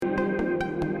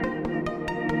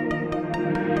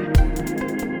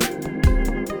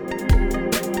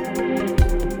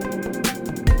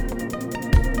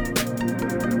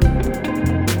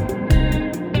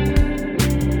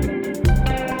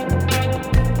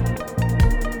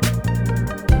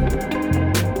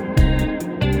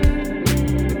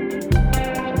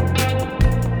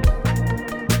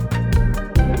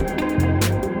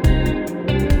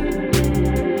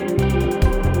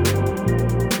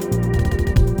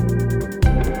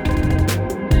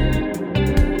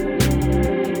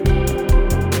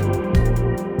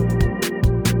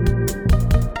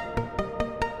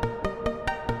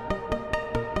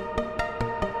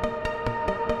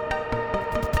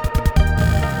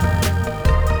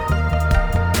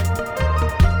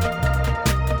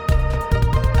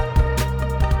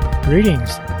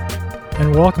Greetings,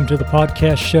 and welcome to the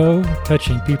podcast show,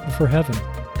 Touching People for Heaven,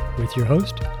 with your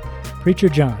host, Preacher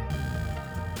John.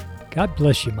 God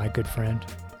bless you, my good friend.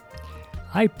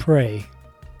 I pray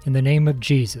in the name of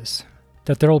Jesus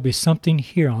that there will be something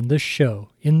here on this show,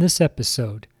 in this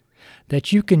episode,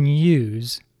 that you can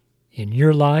use in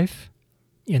your life,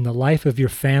 in the life of your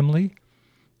family,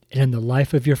 and in the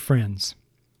life of your friends.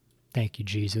 Thank you,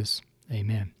 Jesus.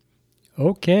 Amen.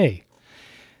 Okay.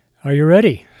 Are you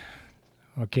ready?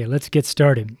 Okay, let's get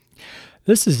started.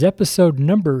 This is episode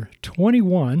number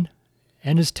 21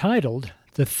 and is titled,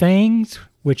 The Things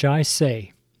Which I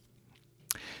Say.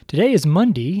 Today is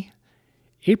Monday,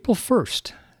 April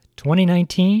 1st,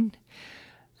 2019.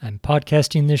 I'm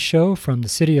podcasting this show from the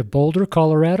city of Boulder,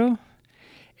 Colorado,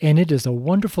 and it is a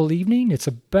wonderful evening. It's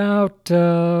about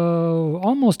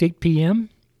almost 8 p.m.,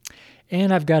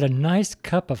 and I've got a nice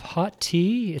cup of hot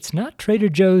tea. It's not Trader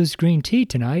Joe's green tea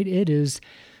tonight. It is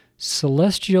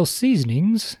Celestial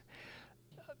Seasonings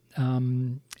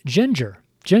ginger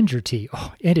tea.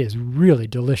 Oh, it is really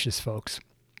delicious, folks.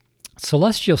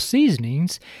 Celestial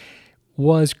Seasonings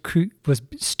was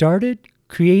started,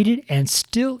 created, and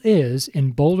still is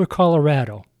in Boulder,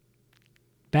 Colorado,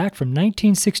 back from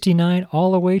 1969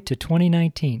 all the way to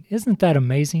 2019. Isn't that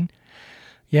amazing?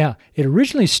 Yeah, it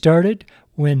originally started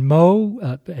when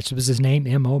Mo, that was his name,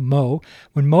 M-O, Mo,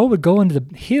 when Mo would go into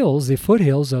the hills, the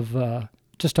foothills of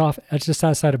just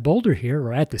outside of Boulder here,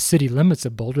 or at the city limits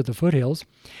of Boulder, the foothills,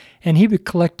 and he would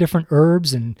collect different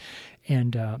herbs and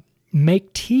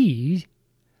make tea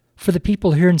for the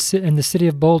people here in the city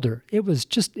of Boulder.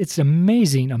 It's an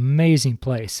amazing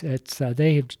place.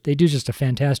 They do just a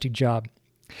fantastic job.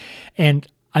 And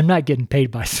I'm not getting paid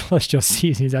by Celestial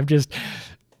Seasonings. I'm just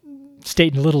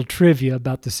stating a little trivia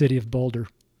about the city of Boulder.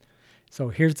 So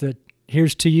here's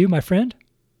to you, my friend.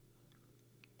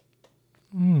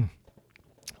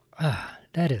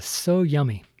 That is so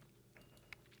yummy.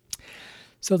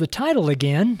 So the title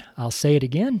again, I'll say it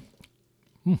again.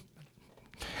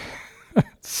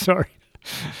 Sorry.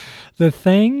 The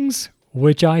Things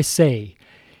Which I Say.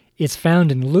 It's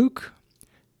found in Luke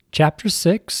chapter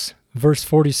 6, verse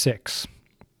 46.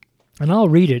 And I'll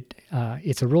read it.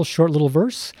 It's a real short little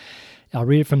verse. I'll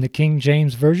read it from the King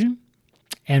James Version.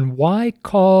 And why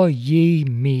call ye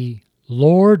me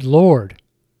Lord, Lord,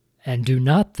 and do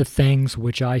not the things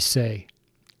which I say?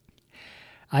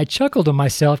 I chuckle to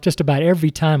myself just about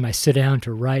every time I sit down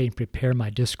to write and prepare my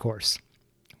discourse.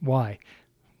 Why?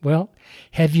 Well,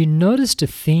 have you noticed a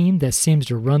theme that seems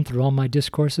to run through all my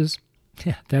discourses?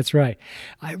 Yeah, that's right.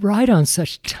 I write on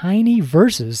such tiny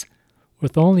verses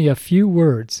with only a few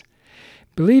words.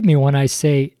 Believe me when I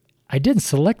say I didn't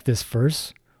select this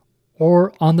verse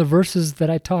or on the verses that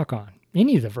I talk on.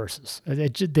 Any of the verses.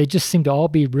 They just seem to all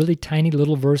be really tiny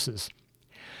little verses.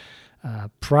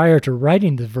 Prior to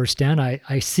writing the verse down,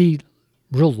 I see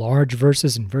real large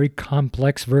verses and very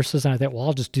complex verses, and I thought, well,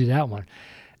 I'll just do that one.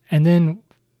 And then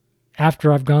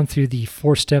after I've gone through the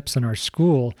 4 steps in our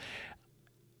school,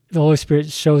 the Holy Spirit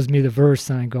shows me the verse,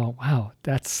 and I go, wow,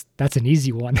 that's an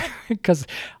easy one, because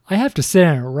I have to sit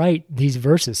down and write these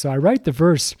verses. So I write the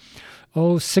verse,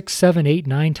 6, 7, 8,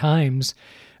 9 times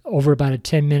over about a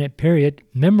 10-minute period,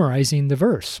 memorizing the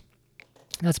verse.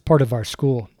 That's part of our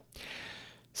school.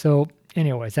 So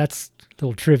anyways, that's a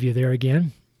little trivia there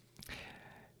again.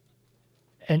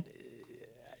 And,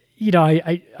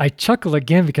 I chuckle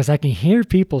again because I can hear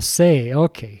people say,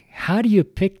 okay, how do you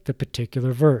pick the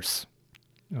particular verse?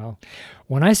 Well,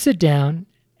 when I sit down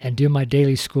and do my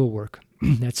daily schoolwork,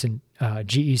 that's in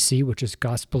GEC, which is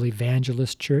Gospel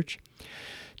Evangelist Church,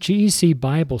 GEC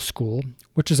Bible School,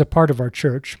 which is a part of our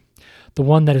church, the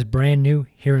one that is brand new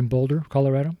here in Boulder,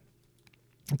 Colorado.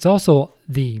 It's also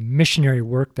the missionary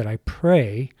work that I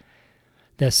pray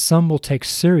that some will take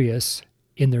serious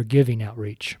in their giving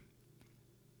outreach.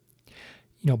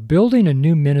 Building a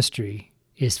new ministry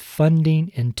is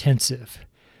funding intensive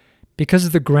because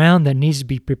of the ground that needs to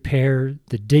be prepared,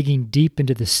 the digging deep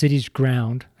into the city's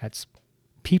ground. That's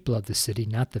people of the city,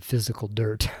 not the physical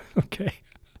dirt, okay?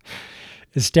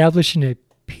 Establishing a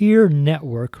peer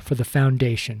network for the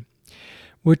foundation,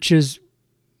 which is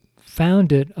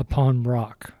founded upon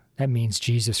rock. That means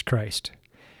Jesus Christ.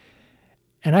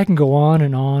 And I can go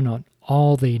on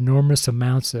all the enormous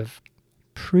amounts of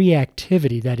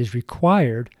pre-activity that is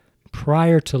required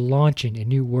prior to launching a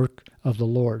new work of the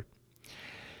Lord.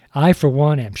 I, for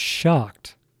one, am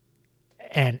shocked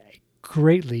and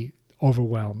greatly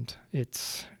overwhelmed.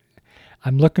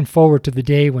 I'm looking forward to the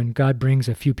day when God brings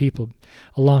a few people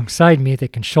alongside me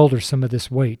that can shoulder some of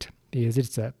this weight, because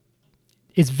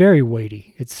it's very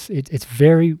weighty. It's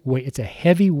a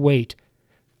heavy weight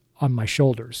on my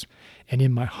shoulders and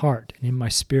in my heart and in my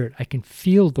spirit. I can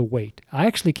feel the weight. I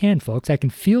actually can, folks. I can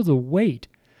feel the weight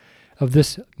of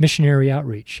this missionary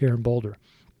outreach here in Boulder.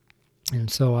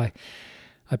 And so I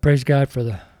praise God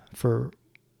for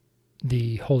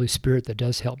the Holy Spirit that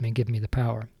does help me and give me the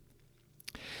power.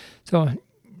 So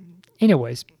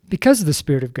anyways, because of the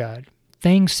Spirit of God,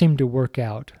 things seem to work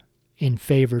out in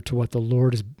favor to what the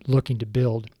Lord is looking to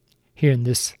build here in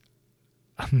this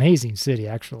amazing city,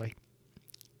 actually.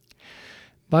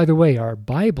 By the way, our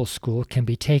Bible school can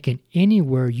be taken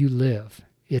anywhere you live.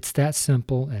 It's that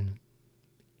simple and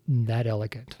that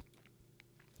elegant.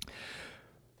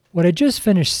 What I just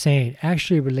finished saying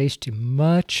actually relates to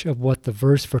much of what the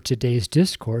verse for today's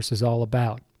discourse is all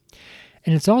about.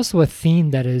 And it's also a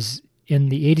theme that is in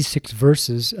the 86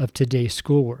 verses of today's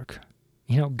schoolwork.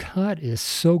 You know, God is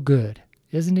so good,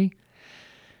 isn't he?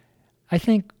 I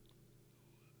think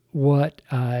what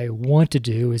I want to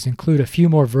do is include a few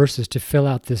more verses to fill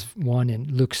out this one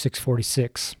in Luke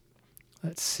 6:46.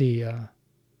 Let's see.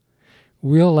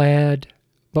 We'll add,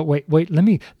 but wait,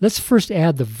 let's first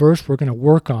add the verse we're going to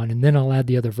work on, and then I'll add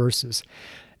the other verses.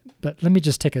 But let me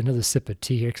just take another sip of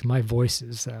tea here because my voice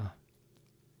is,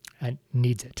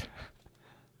 needs it.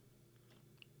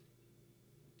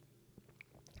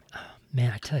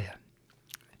 Man, I tell you,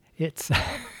 it's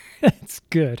it's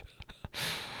good.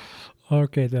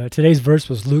 Okay, today's verse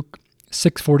was Luke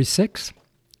 6:46.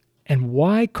 And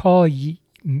why call ye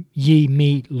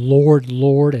me Lord,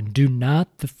 Lord, and do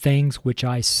not the things which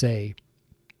I say?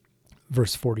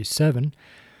 Verse 47.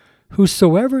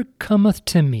 Whosoever cometh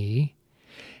to me,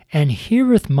 and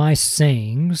heareth my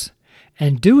sayings,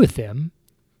 and doeth them,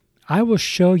 I will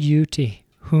show you to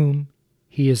whom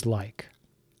he is like.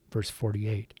 Verse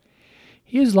 48.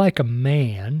 He is like a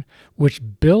man which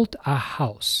built a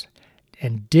house,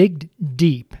 and digged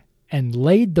deep, and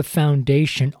laid the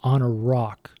foundation on a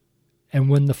rock. And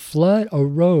when the flood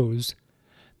arose,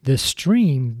 the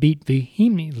stream beat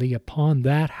vehemently upon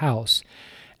that house,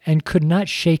 and could not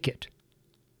shake it,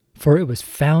 for it was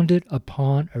founded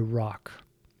upon a rock.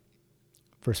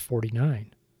 Verse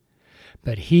 49.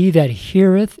 But he that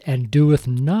heareth and doeth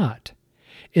not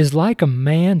is like a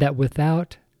man that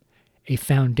without a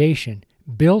foundation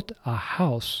built a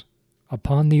house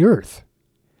upon the earth,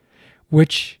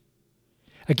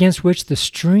 against which the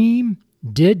stream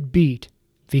did beat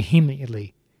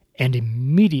vehemently, and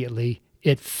immediately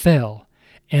it fell,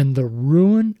 and the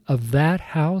ruin of that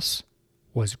house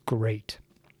was great.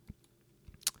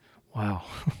 Wow,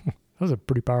 those are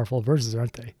pretty powerful verses,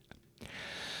 aren't they?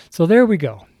 So there we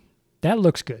go. That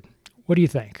looks good. What do you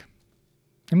think?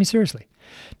 I mean, seriously,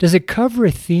 does it cover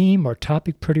a theme or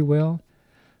topic pretty well?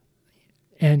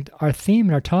 And our theme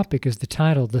and our topic is the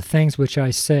title, The Things Which I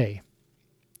Say.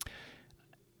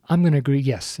 I'm going to agree,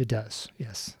 yes, it does.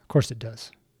 Yes, of course it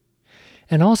does.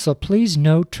 And also, please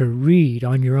note to read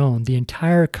on your own the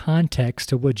entire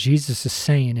context of what Jesus is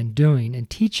saying and doing and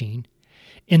teaching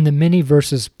in the many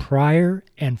verses prior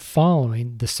and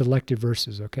following the selected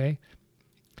verses, okay?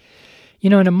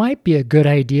 You know, and it might be a good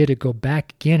idea to go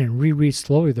back again and reread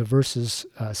slowly the verses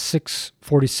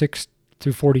 6:46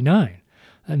 through 49.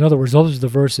 In other words, those are the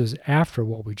verses after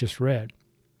what we just read.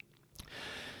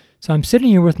 So I'm sitting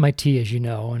here with my tea, as you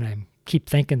know, and I keep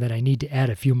thinking that I need to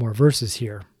add a few more verses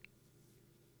here,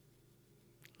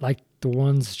 like the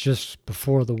ones just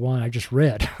before the one I just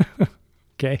read.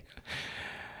 Okay?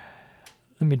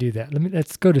 Let me do that.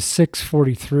 Let's go to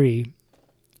 6:43.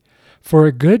 For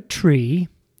a good tree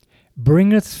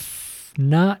bringeth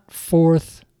not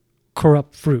forth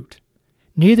corrupt fruit,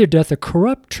 neither doth a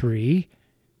corrupt tree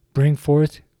bring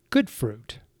forth good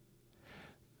fruit.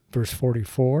 Verse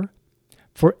 44.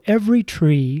 For every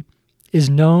tree is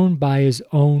known by his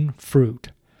own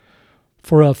fruit.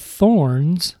 For of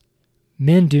thorns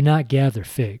men do not gather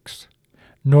figs,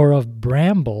 nor of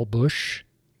bramble bush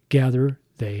gather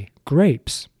they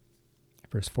grapes.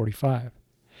 Verse 45.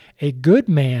 A good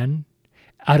man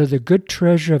out of the good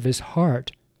treasure of his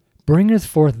heart bringeth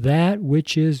forth that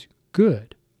which is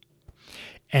good.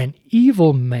 An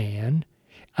evil man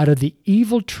out of the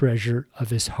evil treasure of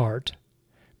his heart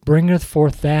bringeth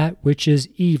forth that which is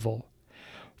evil.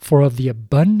 For of the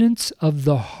abundance of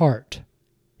the heart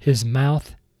his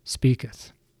mouth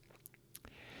speaketh.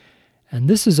 And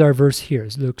this is our verse here,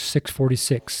 Luke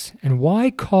 6:46. And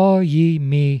why call ye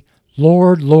me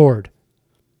Lord, Lord,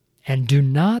 and do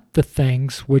not the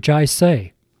things which I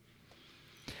say?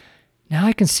 Now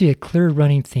I can see a clear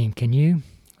running theme. Can you?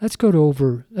 Let's kind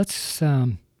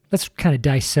of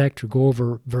dissect or go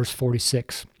over verse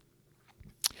 46.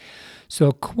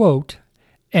 So, quote,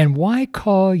 and why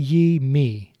call ye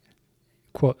me,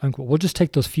 quote, unquote. We'll just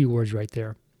take those few words right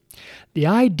there. The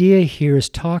idea here is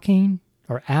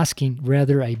asking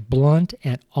rather a blunt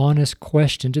and honest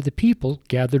question to the people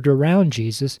gathered around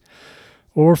Jesus,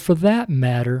 or for that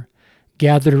matter,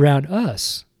 gathered around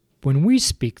us when we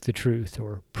speak the truth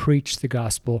or preach the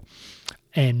gospel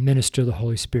and minister the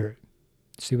Holy Spirit.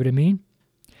 See what I mean?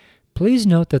 Please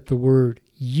note that the word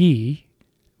ye,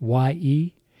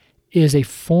 Y-E, is a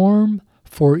form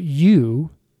for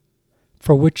you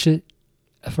for which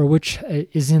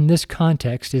is in this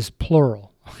context is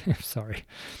plural. Sorry.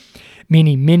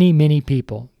 Meaning many, many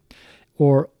people,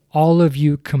 or all of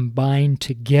you combined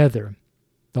together,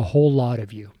 the whole lot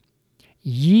of you.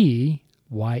 Ye,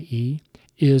 Y-E,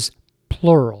 is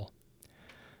plural.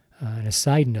 And a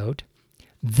side note,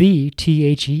 the,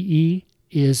 T-H-E-E,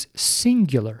 is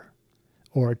singular,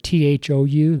 or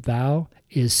T-H-O-U, thou,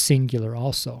 is singular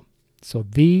also. So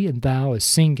thee and thou is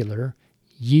singular,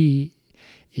 ye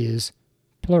is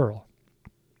plural.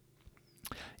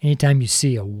 Anytime you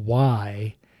see a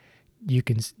Y,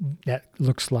 that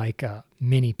looks like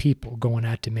many people going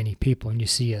out to many people, and you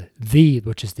see a thee,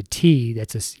 which is the T,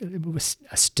 that's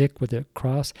a stick with a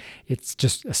cross. It's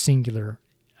just a singular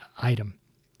item.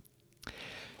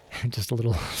 Just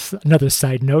another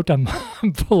side note. I'm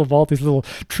full of all these little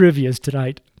trivias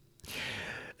tonight.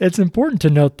 It's important to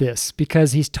note this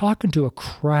because he's talking to a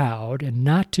crowd and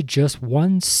not to just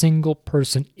one single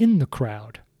person in the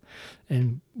crowd.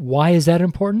 And why is that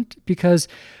important? Because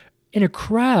in a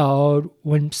crowd,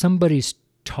 when somebody's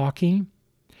talking,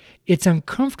 it's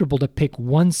uncomfortable to pick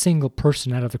one single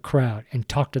person out of the crowd and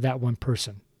talk to that one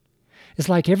person. It's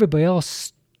like everybody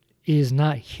else is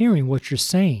not hearing what you're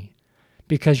saying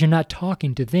because you're not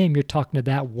talking to them, you're talking to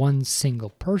that one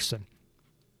single person.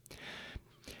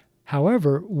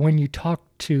 However, when you talk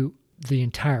to the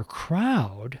entire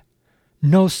crowd,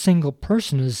 no single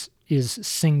person is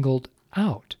singled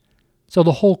out. So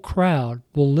the whole crowd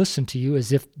will listen to you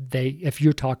as if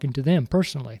you're talking to them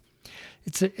personally.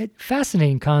 It's a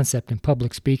fascinating concept in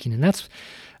public speaking, and that's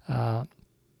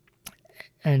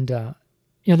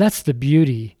that's the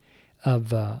beauty of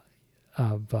the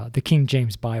King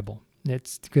James Bible.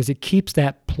 It's because it keeps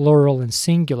that plural and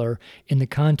singular in the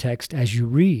context as you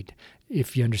read.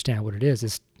 If you understand what it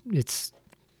is, it's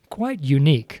quite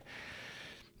unique.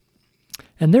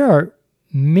 And there are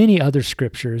many other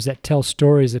scriptures that tell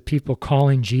stories of people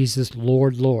calling Jesus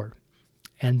Lord, Lord.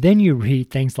 And then you read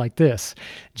things like this.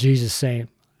 Jesus saying,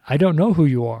 I don't know who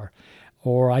you are,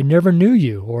 or I never knew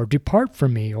you, or depart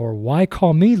from me, or why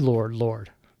call me Lord, Lord?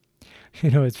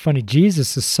 It's funny.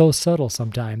 Jesus is so subtle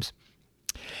sometimes.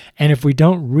 And if we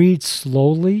don't read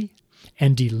slowly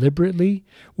and deliberately,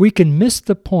 we can miss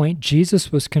the point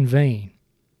Jesus was conveying.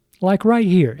 Like right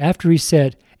here, after he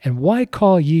said, and why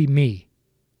call ye me?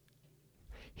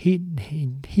 He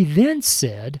then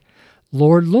said,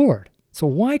 Lord, Lord. So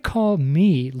why call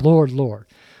me Lord, Lord?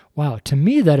 Wow, to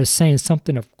me that is saying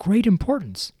something of great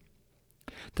importance.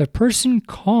 The person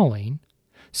calling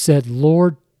said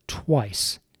Lord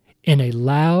twice in a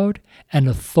loud and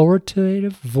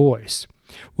authoritative voice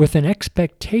with an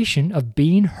expectation of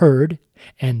being heard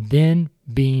and then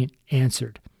being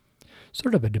answered.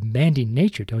 Sort of a demanding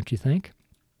nature, don't you think?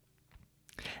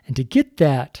 And to get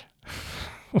that,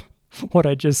 what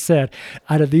I just said,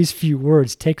 out of these few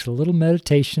words takes a little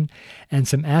meditation and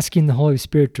some asking the Holy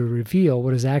Spirit to reveal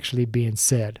what is actually being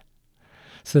said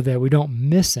so that we don't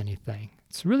miss anything.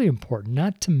 It's really important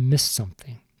not to miss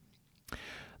something.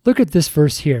 Look at this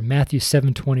verse here, Matthew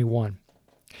 7:21.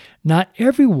 Not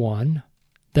everyone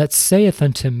that saith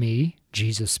unto me,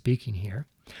 Jesus speaking here,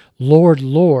 Lord,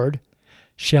 Lord,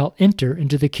 shall enter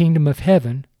into the kingdom of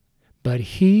heaven, but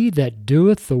he that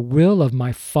doeth the will of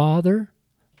my Father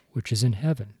which is in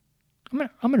heaven. I'm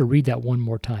going to read that one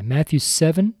more time. Matthew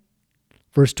 7,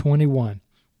 verse 21.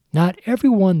 Not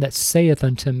everyone that saith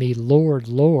unto me, Lord,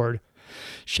 Lord,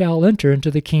 shall enter into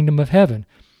the kingdom of heaven,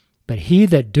 but he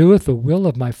that doeth the will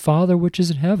of my Father which is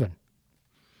in heaven.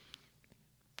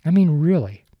 I mean,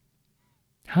 really,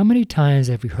 how many times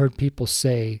have we heard people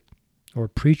say, or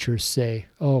preachers say,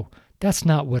 oh, that's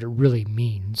not what it really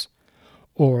means,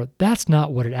 or that's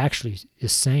not what it actually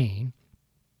is saying?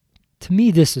 To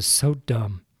me, this is so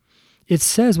dumb. It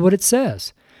says what it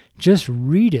says. Just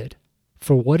read it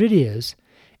for what it is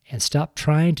and stop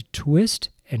trying to twist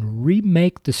and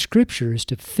remake the scriptures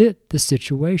to fit the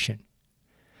situation.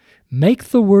 Make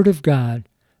the Word of God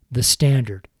the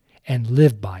standard and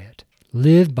live by it.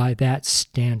 Live by that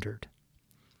standard.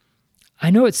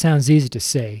 I know it sounds easy to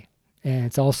say, and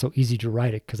it's also easy to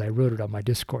write it because I wrote it on my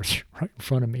discourse right in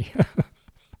front of me.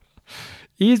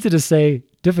 Easy to say,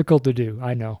 difficult to do,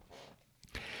 I know.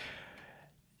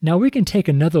 Now we can take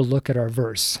another look at our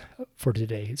verse for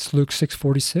today. It's Luke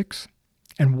 6:46.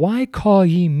 And why call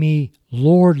ye me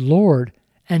Lord, Lord,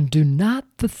 and do not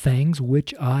the things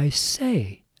which I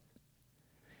say?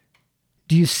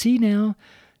 Do you see now?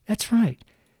 That's right.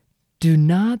 Do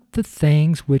not the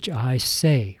things which I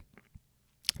say.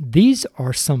 These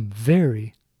are some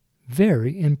very,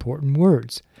 very important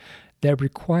words that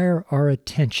require our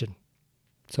attention.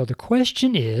 So the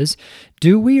question is,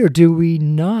 do we or do we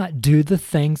not do the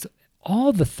things,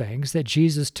 all the things that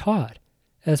Jesus taught,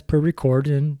 as per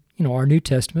recorded in our New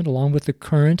Testament, along with the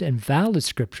current and valid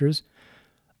scriptures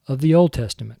of the Old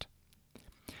Testament?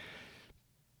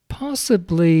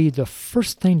 Possibly the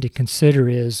first thing to consider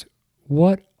is,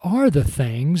 what are the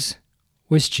things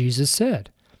which Jesus said?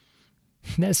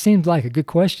 That seems like a good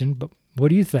question, but what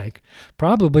do you think?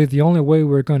 Probably the only way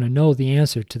we're going to know the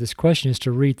answer to this question is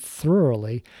to read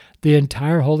thoroughly the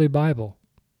entire Holy Bible.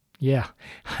 Yeah,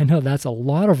 I know that's a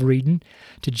lot of reading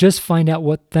to just find out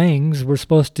what things we're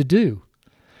supposed to do.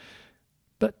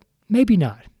 But maybe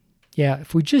not. Yeah,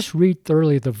 if we just read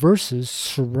thoroughly the verses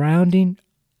surrounding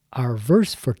our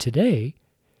verse for today,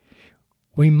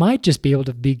 we might just be able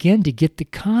to begin to get the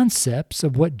concepts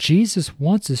of what Jesus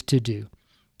wants us to do.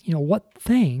 What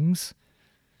things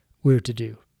we're to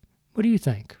do. What do you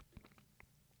think?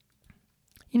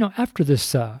 After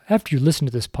you listen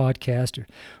to this podcast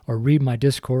or read my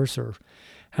discourse or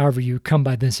however you come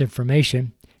by this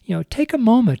information, take a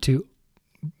moment to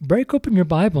break open your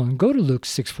Bible and go to Luke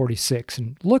 6:46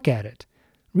 and look at it.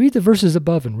 Read the verses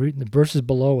above and read the verses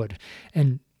below it,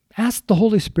 and ask the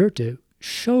Holy Spirit to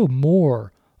show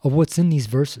more of what's in these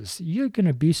verses. You're going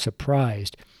to be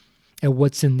surprised at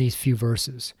what's in these few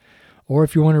verses. Or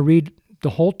if you want to read the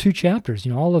whole 2 chapters,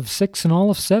 all of 6 and all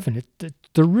of 7,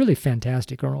 they're really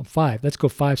fantastic. Or 5. Let's go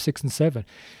 5, 6, and 7.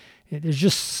 There's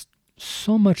just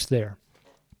so much there.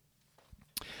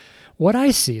 What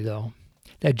I see, though,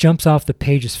 that jumps off the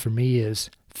pages for me is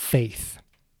faith,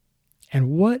 and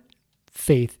what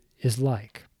faith is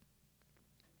like.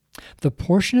 The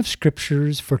portion of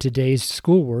scriptures for today's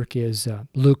schoolwork is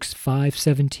Luke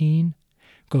 5:17,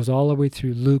 goes all the way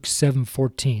through Luke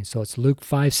 7:14. So it's Luke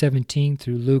 5:17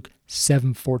 through Luke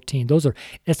 7:14.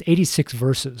 That's 86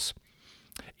 verses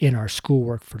in our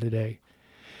schoolwork for today.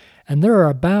 And there are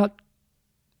about,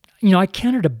 I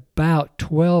counted about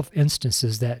 12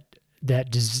 instances that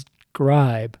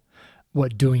describe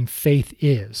what doing faith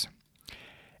is.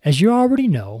 As you already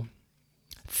know,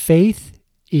 faith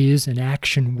is an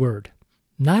action word,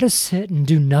 not a sit and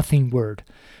do nothing word,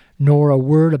 nor a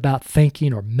word about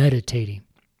thinking or meditating,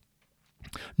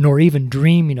 nor even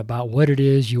dreaming about what it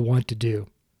is you want to do.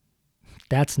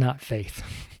 That's not faith.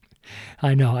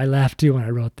 I know, I laughed too when I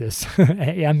wrote this.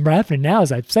 I'm laughing now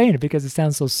as I'm saying it because it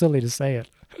sounds so silly to say it.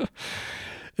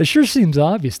 It sure seems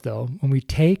obvious, though, when we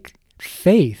take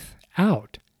faith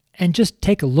out and just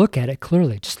take a look at it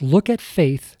clearly. Just look at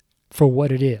faith for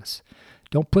what it is.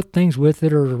 Don't put things with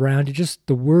it or around it. Just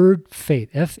the word faith,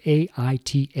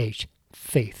 F-A-I-T-H,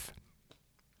 faith.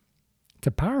 It's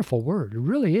a powerful word. It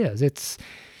really is. It's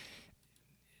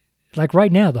like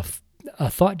right now, a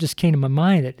thought just came to my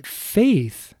mind that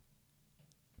faith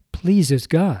pleases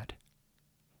God.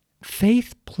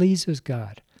 Faith pleases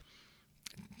God.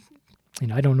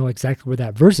 I don't know exactly where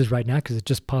that verse is right now because it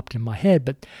just popped in my head,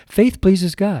 but faith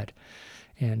pleases God.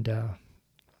 And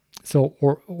so,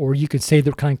 or you could say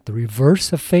the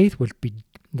reverse of faith would be,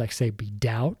 be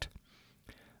doubt.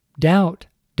 Doubt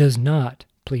does not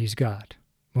please God.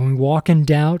 When we walk in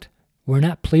doubt, we're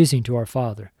not pleasing to our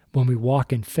Father. When we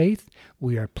walk in faith,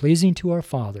 we are pleasing to our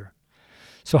Father.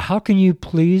 So how can you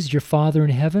please your Father in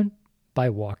heaven? By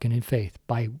walking in faith,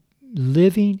 by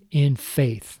living in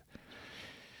faith.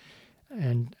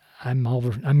 And I'm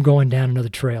going down another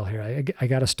trail here. I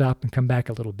got to stop and come back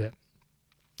a little bit.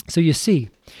 So you see,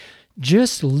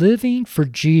 just living for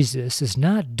Jesus is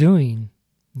not doing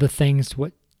the things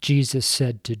what Jesus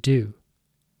said to do,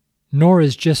 nor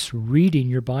is just reading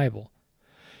your Bible.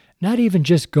 Not even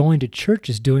just going to church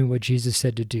is doing what Jesus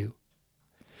said to do.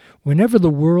 Whenever the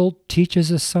world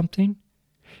teaches us something,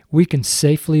 we can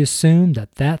safely assume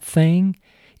that that thing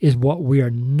is what we are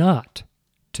not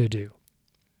to do.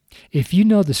 If you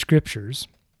know the scriptures,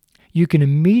 you can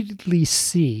immediately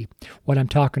see what I'm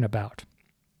talking about.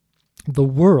 The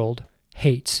world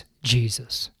hates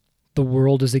Jesus. The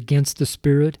world is against the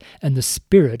Spirit, and the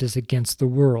Spirit is against the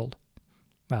world.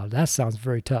 Wow, that sounds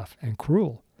very tough and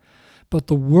cruel. But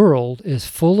the world is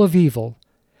full of evil,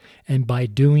 and by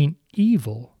doing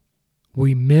evil,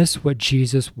 we miss what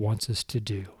Jesus wants us to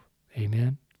do.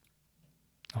 Amen?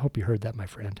 I hope you heard that, my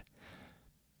friend.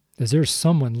 Because there's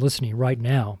someone listening right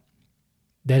now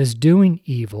that is doing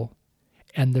evil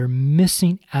and they're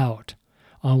missing out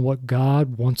on what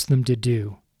God wants them to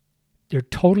do. They're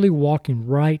totally walking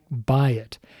right by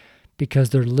it because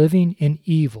they're living in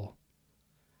evil,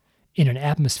 in an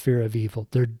atmosphere of evil.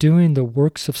 They're doing the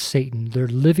works of Satan. They're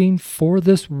living for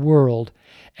this world,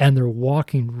 and they're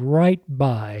walking right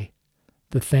by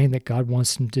the thing that God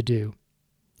wants them to do.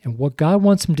 And what God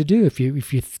wants them to do, if you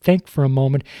think for a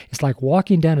moment, it's like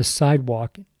walking down a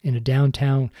sidewalk in a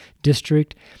downtown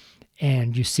district,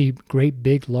 and you see great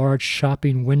big large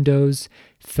shopping windows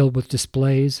filled with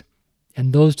displays.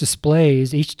 And those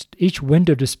displays, each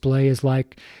window display is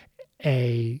like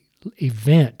a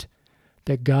event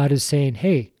that God is saying,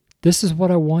 hey, this is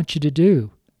what I want you to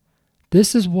do.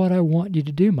 This is what I want you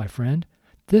to do, my friend.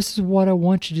 This is what I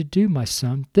want you to do, my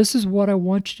son. This is what I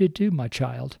want you to do, my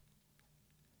child.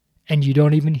 And you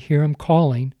don't even hear him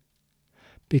calling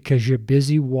because you're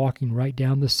busy walking right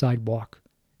down the sidewalk,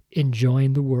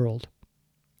 enjoying the world.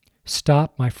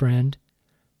 Stop, my friend,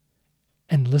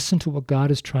 and listen to what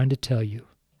God is trying to tell you.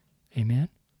 Amen?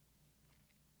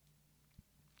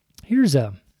 Here's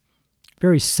a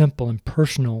very simple and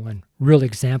personal and real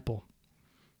example.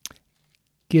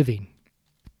 Giving.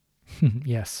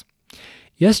 Yes.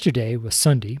 Yesterday was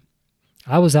Sunday.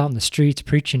 I was out in the streets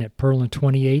preaching at Pearl and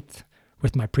 28th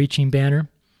with my preaching banner.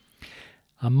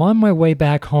 I'm on my way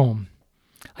back home.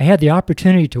 I had the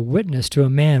opportunity to witness to a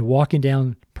man walking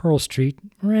down Pearl Street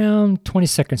around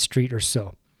 22nd Street or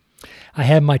so. I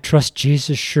had my Trust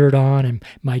Jesus shirt on and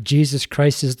my Jesus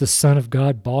Christ is the Son of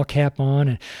God ball cap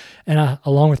on, and I,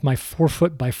 along with my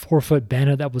 4-foot by 4-foot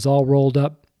banner that was all rolled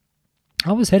up.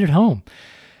 I was headed home.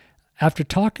 After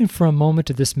talking for a moment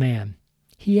to this man,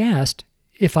 he asked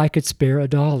if I could spare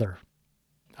 $1.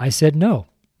 I said no.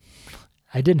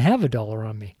 I didn't have $1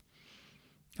 on me.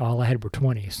 All I had were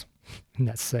 20s. Isn't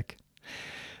that sick?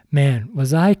 Man,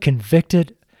 was I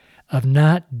convicted of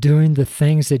not doing the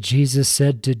things that Jesus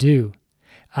said to do.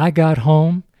 I got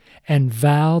home and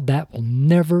vowed that will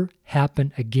never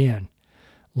happen again.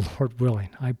 Lord willing,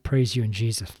 I praise you in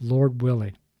Jesus. Lord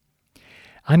willing.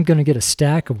 I'm going to get a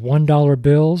stack of $1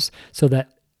 bills so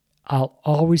that I'll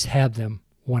always have them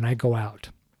when I go out.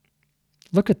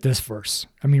 Look at this verse.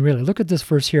 I mean, really, look at this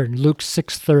verse here in Luke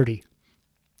 6:30.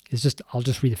 I'll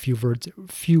just read a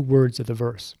few words of the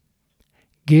verse.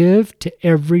 Give to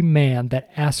every man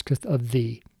that asketh of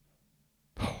thee.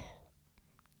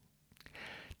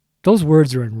 Those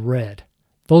words are in red.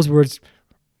 Those words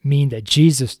mean that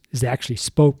Jesus actually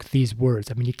spoke these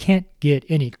words. I mean, you can't get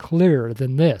any clearer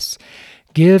than this.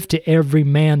 Give to every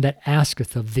man that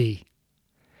asketh of thee.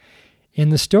 In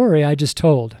the story I just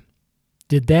told,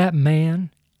 did that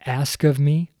man ask of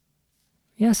me?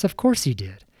 Yes, of course he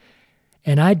did.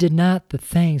 And I did not the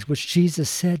things which Jesus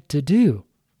said to do.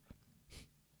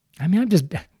 I mean,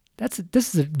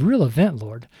 this is a real event,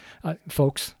 Lord.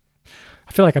 Folks,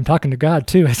 I feel like I'm talking to God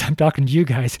too as I'm talking to you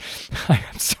guys.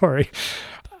 I'm sorry.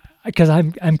 Because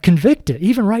I'm convicted.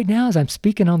 Even right now as I'm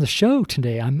speaking on the show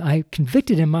today, I'm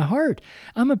convicted in my heart.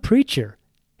 I'm a preacher.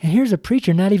 And here's a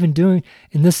preacher not even doing,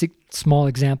 in this small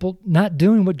example, not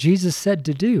doing what Jesus said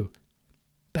to do.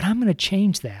 But I'm going to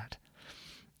change that.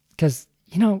 Because,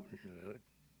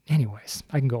 anyways,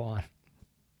 I can go on.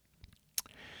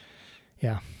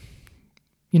 Yeah.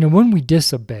 When we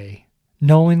disobey,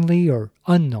 knowingly or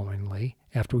unknowingly,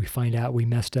 after we find out we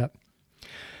messed up,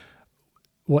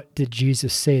 what did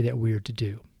Jesus say that we are to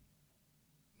do?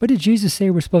 What did Jesus say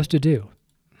we're supposed to do?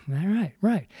 All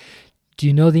right. Do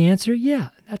you know the answer? Yeah,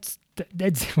 that's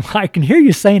I can hear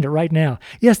you saying it right now.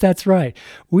 Yes, that's right.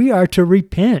 We are to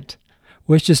repent,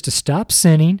 which is to stop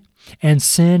sinning and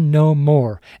sin no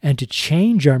more, and to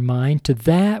change our mind to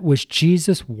that which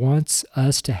Jesus wants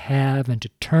us to have and to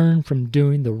turn from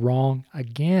doing the wrong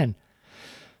again.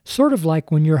 Sort of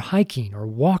like when you're hiking or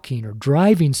walking or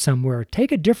driving somewhere,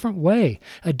 take a different way,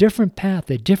 a different path,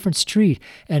 a different street,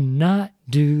 and not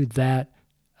do that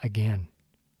again.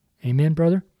 Amen,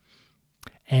 brother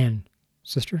and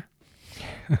sister?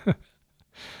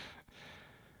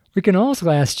 We can also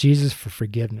ask Jesus for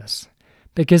forgiveness.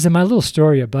 Because in my little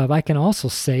story above, I can also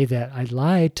say that I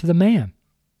lied to the man.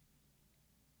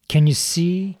 Can you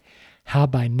see how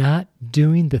by not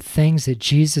doing the things that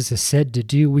Jesus has said to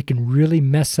do, we can really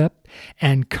mess up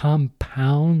and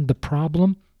compound the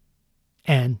problem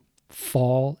and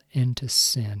fall into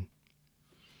sin?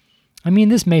 I mean,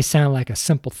 this may sound like a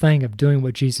simple thing of doing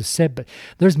what Jesus said, but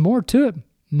there's more to it.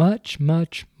 Much,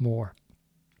 much more.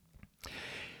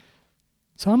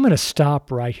 So I'm going to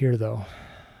stop right here, though,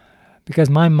 because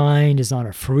my mind is on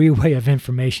a freeway of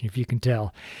information, if you can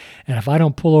tell. And if I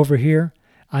don't pull over here,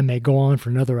 I may go on for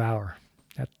another hour.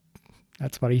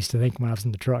 That's what I used to think when I was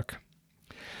in the truck.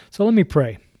 So let me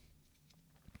pray.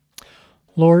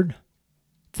 Lord,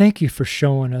 thank you for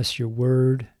showing us your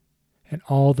word and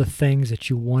all the things that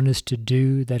you want us to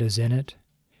do that is in it.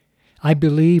 I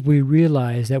believe we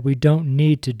realize that we don't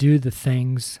need to do the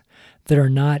things that are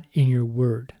not in your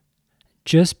word.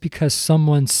 Just because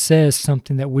someone says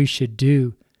something that we should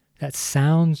do that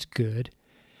sounds good,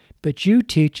 but you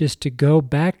teach us to go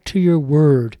back to your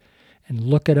word and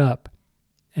look it up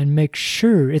and make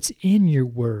sure it's in your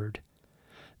word.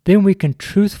 Then we can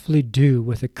truthfully do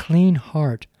with a clean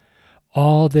heart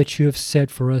all that you have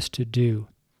said for us to do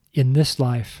in this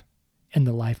life and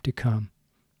the life to come.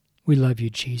 We love you,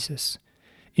 Jesus.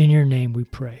 In your name we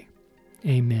pray.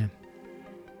 Amen.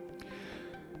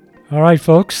 All right,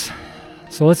 folks.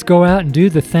 So let's go out and do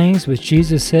the things which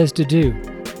Jesus says to do.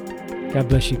 God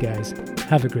bless you guys.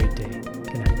 Have a great day.